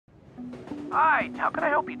Hi, how can I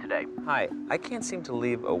help you today? Hi, I can't seem to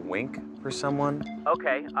leave a wink for someone.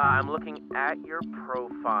 Okay, I'm looking at your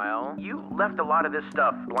profile. You left a lot of this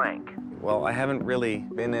stuff blank. Well, I haven't really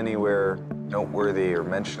been anywhere noteworthy or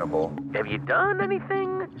mentionable. Have you done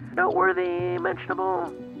anything noteworthy,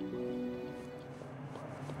 mentionable?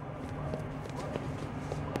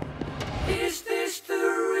 Is this the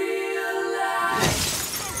real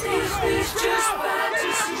life? Is this just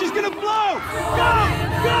fantasy? She's gonna blow!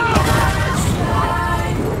 Go!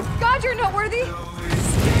 God, you're noteworthy!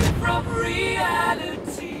 Escape from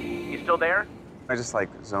reality. You still there? I just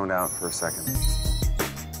zoned out for a second.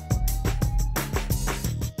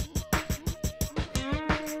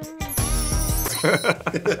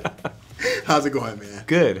 How's it going, man?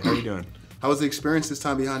 Good. How are you doing? How was the experience this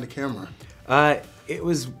time behind the camera? It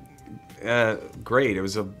was great. It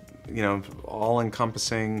was a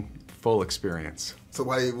all-encompassing, full experience. So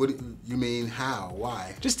what do you mean? How?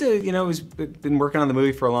 Why? Just been working on the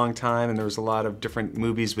movie for a long time, and there was a lot of different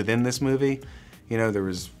movies within this movie. There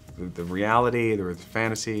was the reality, there were the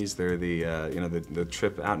fantasies, there were the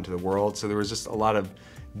trip out into the world. So there was just a lot of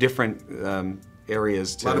different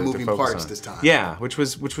areas to focus on. A lot of moving parts this time. Yeah, which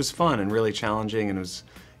was fun and really challenging, and it was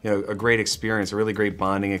a great experience, a really great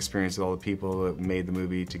bonding experience with all the people that made the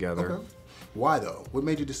movie together. Okay. Why though? What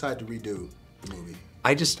made you decide to redo the movie?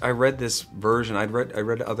 I read this version. I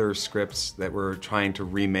read other scripts that were trying to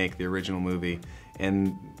remake the original movie,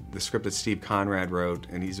 and the script that Steve Conrad wrote,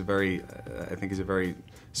 and he's I think he's a very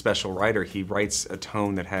special writer. He writes a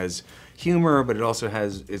tone that has humor, but it's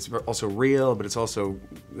also real, but it's also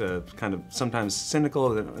kind of sometimes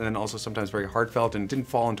cynical, and also sometimes very heartfelt, and it didn't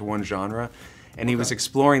fall into one genre. And he was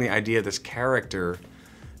exploring the idea of this character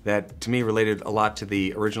that, to me, related a lot to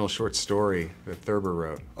the original short story that Thurber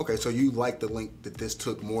wrote. Okay, so you like the link that this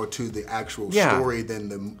took more to the actual story than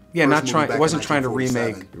the it wasn't trying to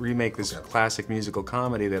remake this classic musical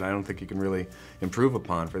comedy that I don't think you can really improve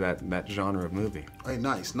upon for that genre of movie. Hey,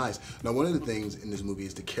 nice. Now, one of the things in this movie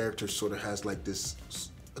is the character sort of has a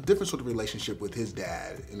different sort of relationship with his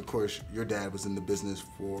dad, and of course, your dad was in the business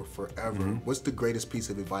for forever. Mm-hmm. What's the greatest piece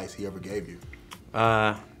of advice he ever gave you?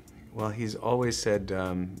 Well, he's always said,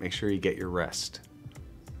 make sure you get your rest.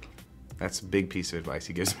 That's a big piece of advice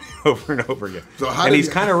he gives me over and over again. And he's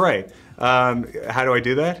kind of right. How do I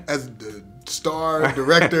do that? As the star,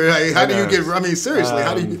 director, how do you get, seriously,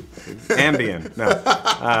 how do you? Ambien, no.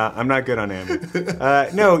 I'm not good on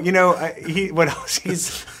Ambien. No, what else?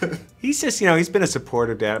 He's just, he's been a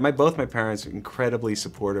supportive dad. Both my parents are incredibly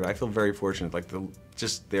supportive. I feel very fortunate.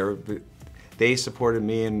 They supported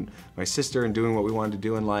me and my sister in doing what we wanted to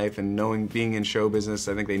do in life, and being in show business,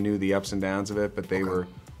 I think they knew the ups and downs of it, but they were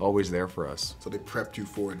always there for us. So they prepped you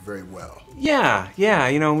for it very well. Yeah,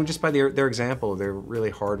 just by their example. They're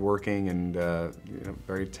really hardworking and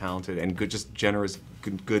very talented and good, just generous,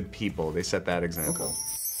 good people. They set that example. Okay.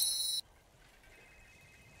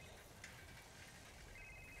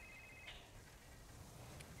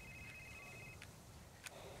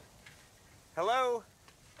 Hello?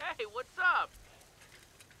 Hey, what's up?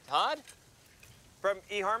 Todd? From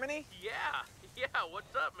eHarmony? Yeah,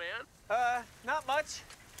 what's up, man? Not much.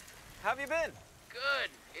 How have you been? Good.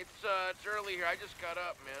 It's early here. I just got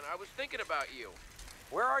up, man. I was thinking about you.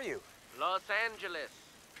 Where are you? Los Angeles.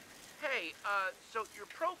 Hey, so your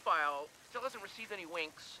profile still hasn't received any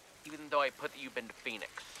winks, even though I put that you've been to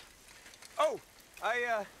Phoenix. Oh,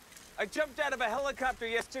 I jumped out of a helicopter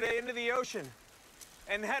yesterday into the ocean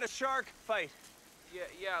and had a shark fight.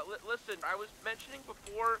 Listen, I was mentioning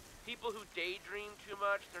before, people who daydream too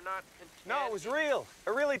much, they're not content. No, it was real.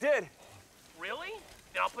 I really did. Really?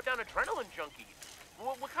 Then I'll put down adrenaline junkies.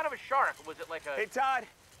 What kind of a shark? Was it like a... Hey, Todd,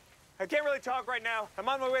 I can't really talk right now. I'm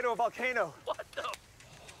on my way to a volcano. What the...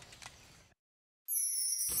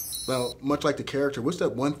 Well, much like the character, what's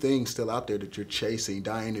that one thing still out there that you're chasing,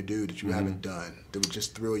 dying to do, that you haven't done, that would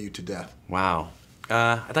just thrill you to death? Wow.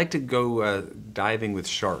 I'd like to go diving with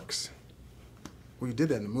sharks. Well, you did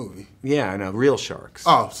that in the movie. Yeah, I know, real sharks.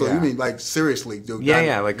 Oh, so you mean seriously? You're crazy.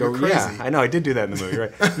 Yeah, I know, I did do that in the movie,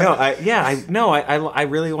 right? I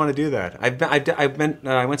really want to do that.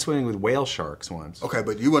 I went swimming with whale sharks once. Okay,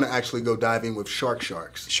 but you want to actually go diving with sharks?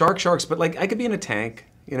 Sharks, but I could be in a tank.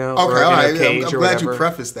 Okay, all right. I'm glad you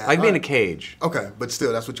prefaced that. I'd be in a cage. Okay, but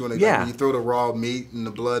still, that's what you want to do. Yeah. You throw the raw meat and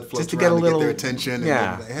the blood floats just to around get to get their attention.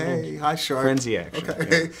 Yeah. And hey, hi, shark. Frenzy action.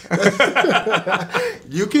 Okay. Yeah.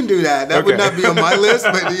 You can do that. That would not be on my list,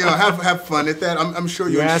 but have fun at that. I'm sure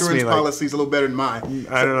your insurance policy is a little better than mine.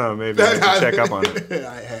 I don't know. Maybe I can check up on it.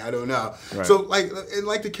 I don't know. Right. So,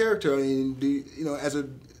 like the character, as a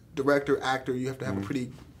director, actor, you have to have a pretty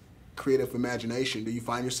creative imagination. Do you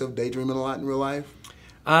find yourself daydreaming a lot in real life?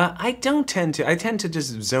 I don't tend to. I tend to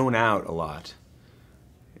just zone out a lot.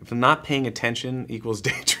 If I'm not paying attention equals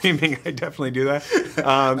daydreaming, I definitely do that.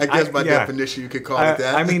 I guess by definition you could call it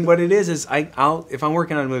that. I mean, what it is I'll if I'm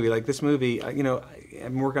working on a movie like this movie, you know,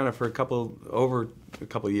 I've been working on it for over a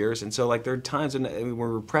couple of years, and so like there are times when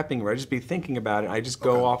we're prepping where I just be thinking about it. I just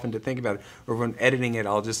go off into think about it, or when editing it,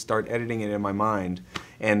 I'll just start editing it in my mind,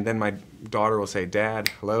 and then my daughter will say, "Dad,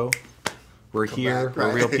 hello, we're here, back, right?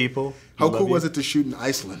 We're real people." How cool was it to shoot in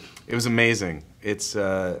Iceland? It was amazing. It's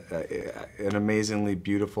an amazingly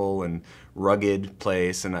beautiful and rugged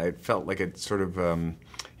place, and I felt like it sort of,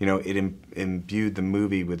 you know, it imbued the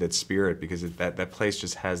movie with its spirit, because that place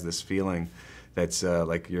just has this feeling that's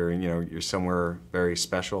like you're somewhere very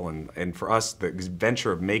special, and for us the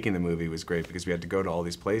adventure of making the movie was great because we had to go to all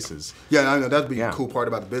these places. Yeah, I know that'd be a cool part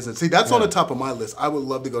about the business. See, that's on the top of my list. I would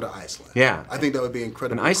love to go to Iceland. Yeah, I think that would be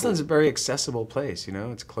incredible. And Iceland's a very accessible place. You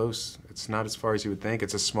know, it's close. It's not as far as you would think.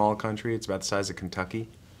 It's a small country. It's about the size of Kentucky.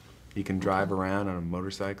 You can drive around on a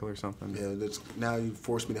motorcycle or something. Yeah, now you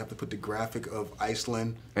forced me to have to put the graphic of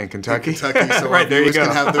Iceland and Kentucky. So right, there you go.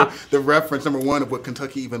 Can have the reference, number one, of what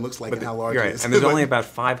Kentucky even looks like and how large it is. And there's only about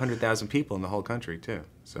 500,000 people in the whole country, too.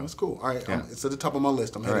 So that's cool. All right, it's at the top of my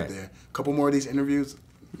list. I'm headed there. A couple more of these interviews.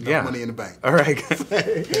 Money in the bank. All right.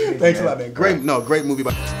 Thanks a lot, man. Great movie.